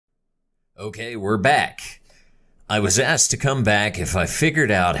Okay, we're back. I was asked to come back if I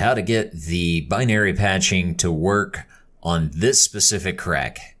figured out how to get the binary patching to work on this specific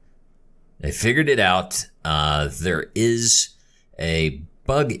crack. I figured it out. There is a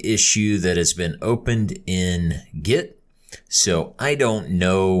bug issue that has been opened in Git, so I don't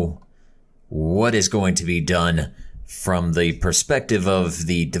know what is going to be done from the perspective of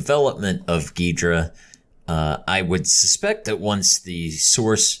the development of Ghidra. I would suspect that once the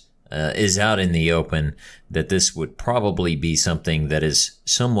source is out in the open, that this would probably be something that is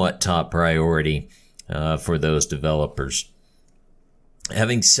somewhat top priority for those developers.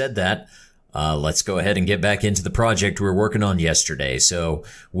 Having said that, let's go ahead and get back into the project we were working on yesterday. So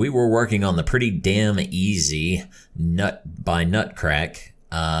we were working on the pretty damn easy nut by nut crack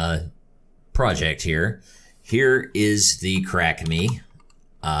project here. Here is the crack me.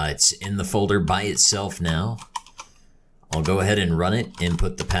 It's in the folder by itself now. I'll go ahead and run it,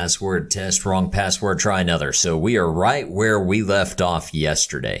 input the password, test, wrong password, try another. So we are right where we left off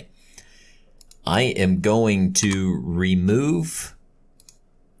yesterday. I am going to remove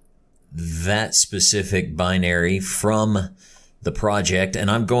that specific binary from the project,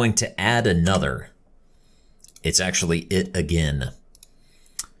 and I'm going to add another. It's actually it again.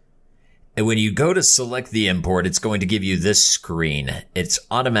 And when you go to select the import, it's going to give you this screen. It's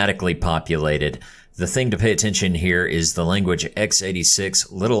automatically populated. The thing to pay attention here is the language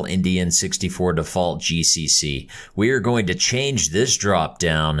x86 little endian 64 default GCC. We are going to change this drop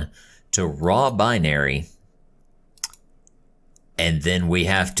down to raw binary, and then we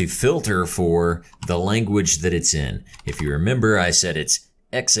have to filter for the language that it's in. If you remember, I said it's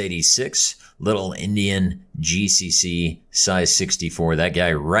x86 little endian GCC size 64. That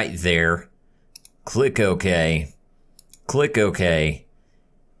guy right there. Click OK. Click OK.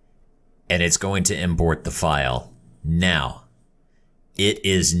 And it's going to import the file. Now, it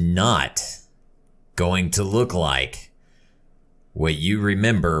is not going to look like what you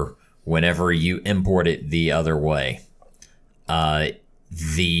remember whenever you import it the other way.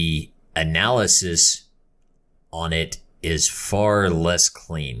 The analysis on it is far less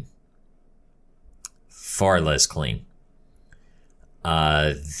clean. Far less clean.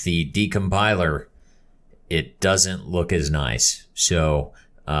 The decompiler, it doesn't look as nice. So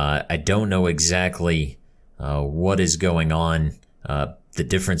I don't know exactly what is going on, the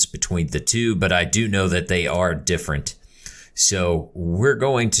difference between the two, but I do know that they are different. So we're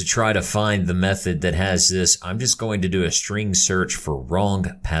going to try to find the method that has this. I'm just going to do a string search for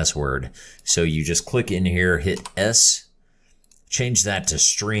wrong password. So you just click in here, hit S, change that to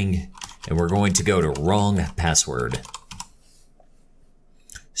string, and we're going to go to wrong password.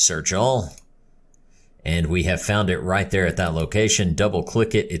 Search all. And we have found it right there at that location. Double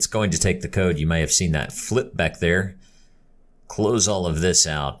click it. It's going to take the code. You may have seen that flip back there. Close all of this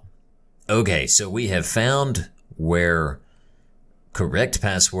out. Okay, so we have found where correct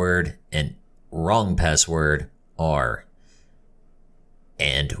password and wrong password are.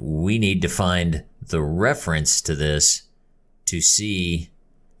 And we need to find the reference to this to see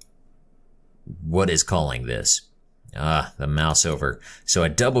what is calling this. The mouse over. So I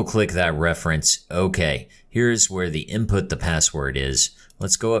double click that reference. Okay, here's where the input the password is.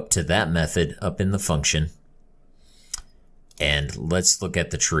 Let's go up to that method up in the function. And let's look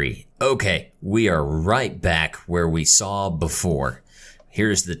at the tree. Okay, we are right back where we saw before.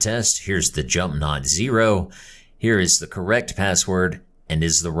 Here's the test. Here's the jump not 0. Here is the correct password and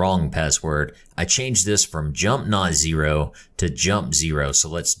is the wrong password. I changed this from jump not 0 to jump 0. So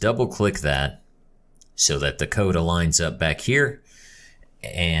let's double click that, so that the code aligns up back here,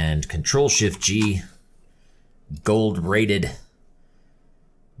 and Control-Shift-G, gold rated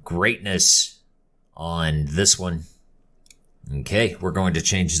greatness on this one. Okay, we're going to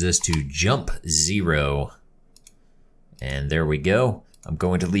change this to jump 0, and there we go. I'm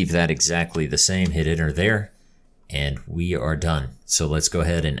going to leave that exactly the same, hit enter there, and we are done. So let's go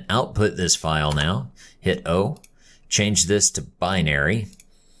ahead and output this file now, hit O, change this to binary.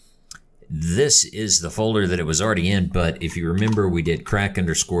 This is the folder that it was already in, but if you remember, we did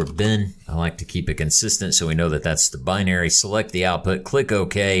crack_bin. I like to keep it consistent so we know that that's the binary. Select the output, click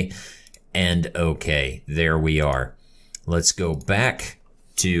OK, and OK. There we are. Let's go back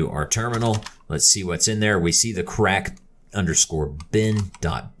to our terminal. Let's see what's in there. We see the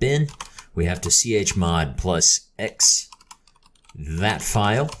crack_bin.bin. We have to chmod +x that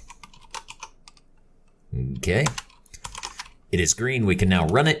file. Okay. It is green. We can now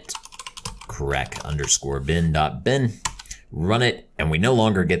run it. crack_bin.bin, run it, and we no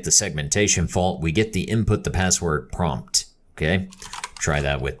longer get the segmentation fault. We get the input the password prompt. Okay, try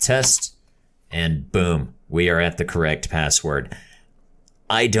that with test, and boom, we are at the correct password.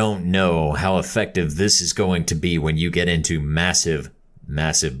 I don't know how effective this is going to be when you get into massive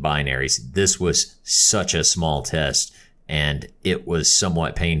binaries. This was such a small test, and it was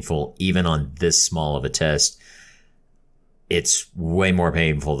somewhat painful even on this small of a test. It's way more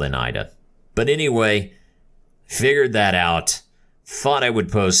painful than IDA. But anyway, figured that out. Thought I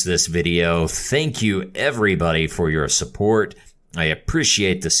would post this video. Thank you everybody for your support. I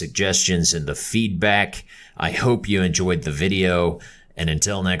appreciate the suggestions and the feedback. I hope you enjoyed the video. And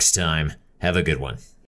until next time, have a good one.